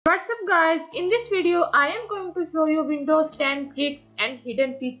What's up guys, in this video I am going to show you Windows 10 tricks and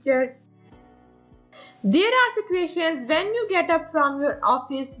hidden features. There are situations when you get up from your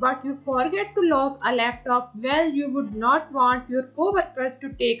office but you forget to lock a laptop. Well, you would not want your co-workers to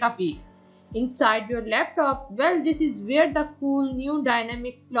take a peek inside your laptop. Well, this is where the cool new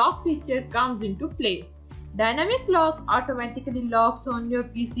dynamic lock feature comes into play. Dynamic lock automatically locks on your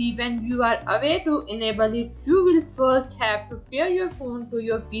PC when you are away. To enable it, you will first have to pair your phone to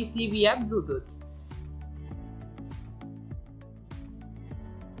your PC via Bluetooth.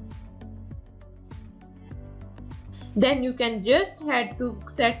 Then you can just head to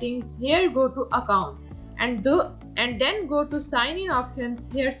settings. Here go to account and then go to sign in options.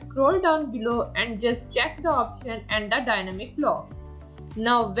 Here scroll down below and just check the option and the dynamic lock.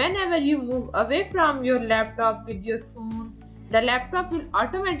 Now whenever you move away from your laptop with your phone, the laptop will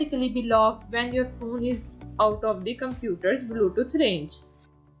automatically be locked when your phone is out of the computer's Bluetooth range.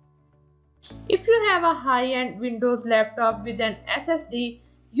 If you have a high-end Windows laptop with an SSD,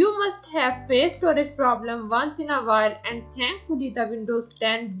 you must have faced storage problem once in a while, and thankfully the Windows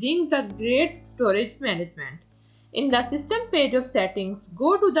 10 brings a great storage management. In the system page of settings,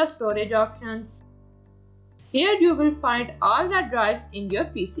 go to the storage options. Here you will find all the drives in your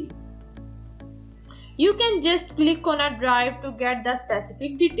PC. You can just click on a drive to get the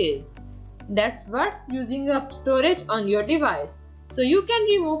specific details. That's what's using up storage on your device. So you can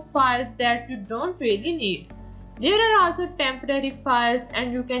remove files that you don't really need. There are also temporary files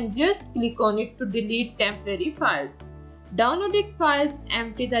and you can just click on it to delete temporary files. Downloaded files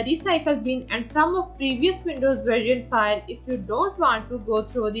empty the recycle bin and some of previous Windows version file if you don't want to go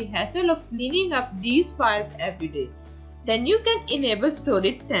through the hassle of cleaning up these files every day. Then you can enable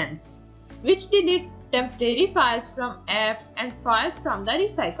storage sense, which delete temporary files from apps and files from the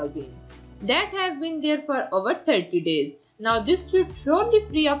recycle bin that have been there for over 30 days. Now this should surely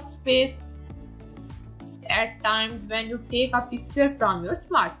free up space at times when you take a picture from your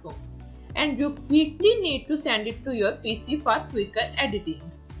smartphone and you quickly need to send it to your PC for quicker editing.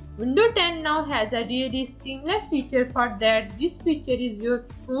 Windows 10 now has a really seamless feature for that. This feature is your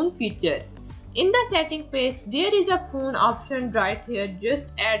phone feature. In the setting page, there is a phone option right here. Just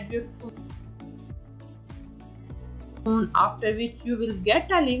add your phone, after which you will get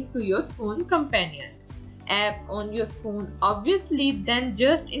a link to your phone companion app on your phone. Obviously, then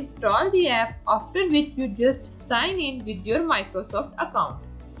just install the app, after which you just sign in with your Microsoft account.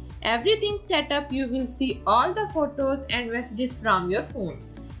 Everything set up, you will see all the photos and messages from your phone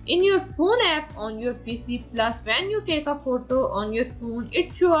in your phone app on your PC. Plus, when you take a photo on your phone,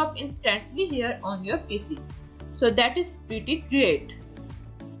 it shows up instantly here on your PC. So that is pretty great.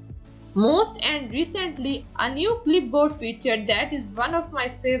 Most and recently, a new Clipboard feature that is one of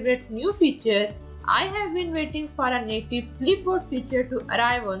my favorite new feature. I have been waiting for a native Clipboard feature to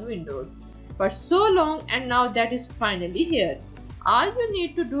arrive on Windows for so long, and now that is finally here. All you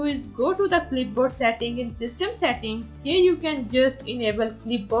need to do is go to the Clipboard setting in System Settings. Here you can just enable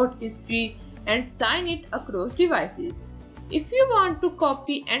Clipboard history and sign it across devices. If you want to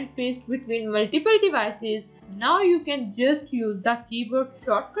copy and paste between multiple devices, now you can just use the keyboard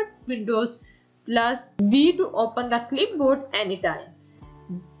shortcut Windows plus V to open the Clipboard anytime,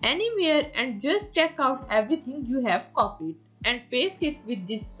 anywhere, and just check out everything you have copied and paste it with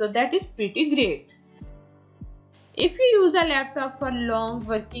this. So that is pretty great. If you use a laptop for long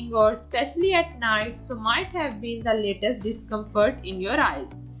working hours, especially at night, so might have been the latest discomfort in your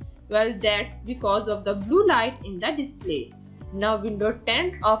eyes. Well, that's because of the blue light in the display. Now Windows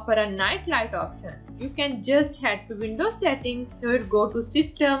 10 offer a Nightlight option. You can just head to Windows settings, here go to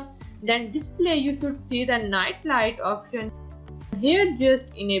System, then Display. You should see the Nightlight option. Here just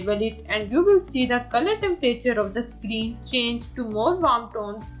enable it and you will see the color temperature of the screen change to more warm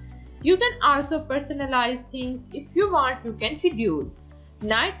tones. You can also personalize things. If you want, you can schedule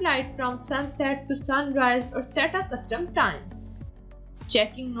Nightlight from sunset to sunrise or set a custom time.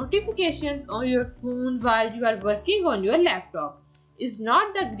 Checking notifications on your phone while you are working on your laptop is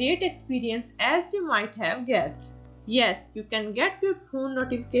not the great experience as you might have guessed. Yes, you can get your phone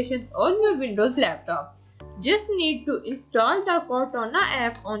notifications on your Windows laptop. Just need to install the Cortana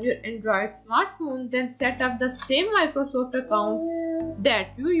app on your Android smartphone, then set up the same Microsoft account that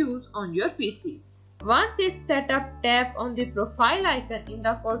you use on your PC. Once it's set up, tap on the profile icon in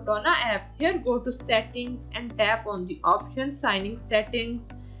the Cortana app. Here go to settings and tap on the option signing settings.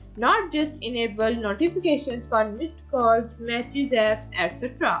 Not just enable notifications for missed calls, matches, apps,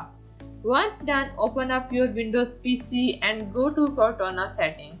 etc. Once done, open up your Windows PC and go to Cortana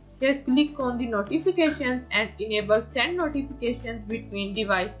settings. Here click on the notifications and enable send notifications between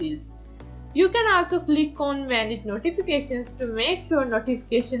devices. You can also click on Manage Notifications to make sure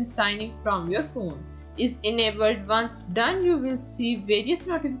notification signing from your phone is enabled. Once done, you will see various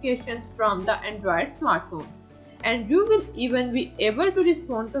notifications from the Android smartphone, and you will even be able to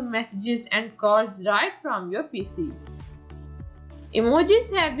respond to messages and calls right from your PC.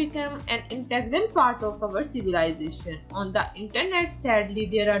 Emojis have become an integral part of our civilization. On the internet, sadly,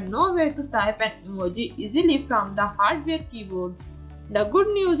 there are no way to type an emoji easily from the hardware keyboard. The good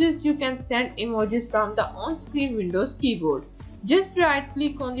news is you can send emojis from the on-screen Windows keyboard. Just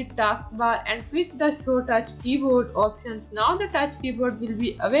right-click on the taskbar and pick the Show Touch Keyboard options. Now the touch keyboard will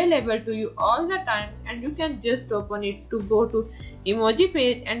be available to you all the times, and you can just open it to go to emoji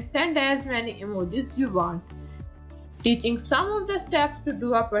page and send as many emojis you want. Teaching some of the steps to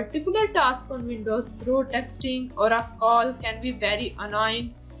do a particular task on Windows through texting or a call can be very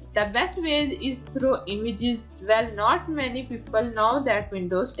annoying. The best way is through images. Well, not many people know that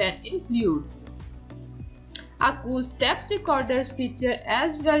Windows 10 includes a cool steps recorders feature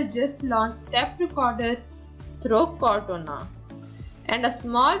as well. Just launch step recorder through Cortana, and a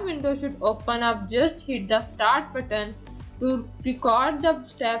small window should open up. Just hit the start button to record the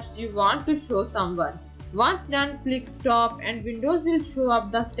steps you want to show someone. Once done, click stop and Windows will show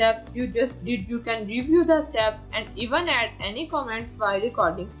up the steps you just did. You can review the steps and even add any comments while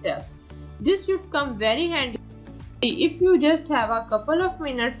recording steps. This should come very handy if you just have a couple of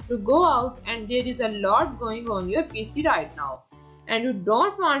minutes to go out and there is a lot going on your PC right now, and you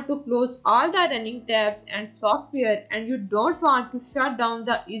don't want to close all the running tabs and software, and you don't want to shut down.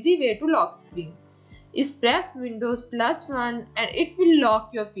 The easy way to lock screen is press Windows +1 and it will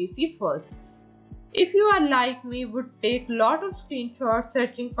lock your PC first. If you are like me, would take lot of screenshots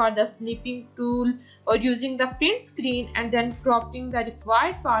searching for the snipping tool or using the print screen, and then cropping the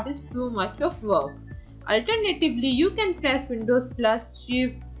required part is too much of work. Alternatively, you can press Windows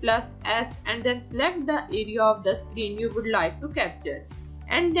 +Shift+S and then select the area of the screen you would like to capture,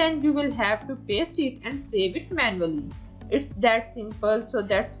 and then you will have to paste it and save it manually. It's that simple. So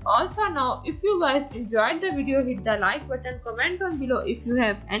that's all for now. If you guys enjoyed the video, hit the like button, comment down below if you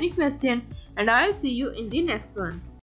have any question, and I'll see you in the next one.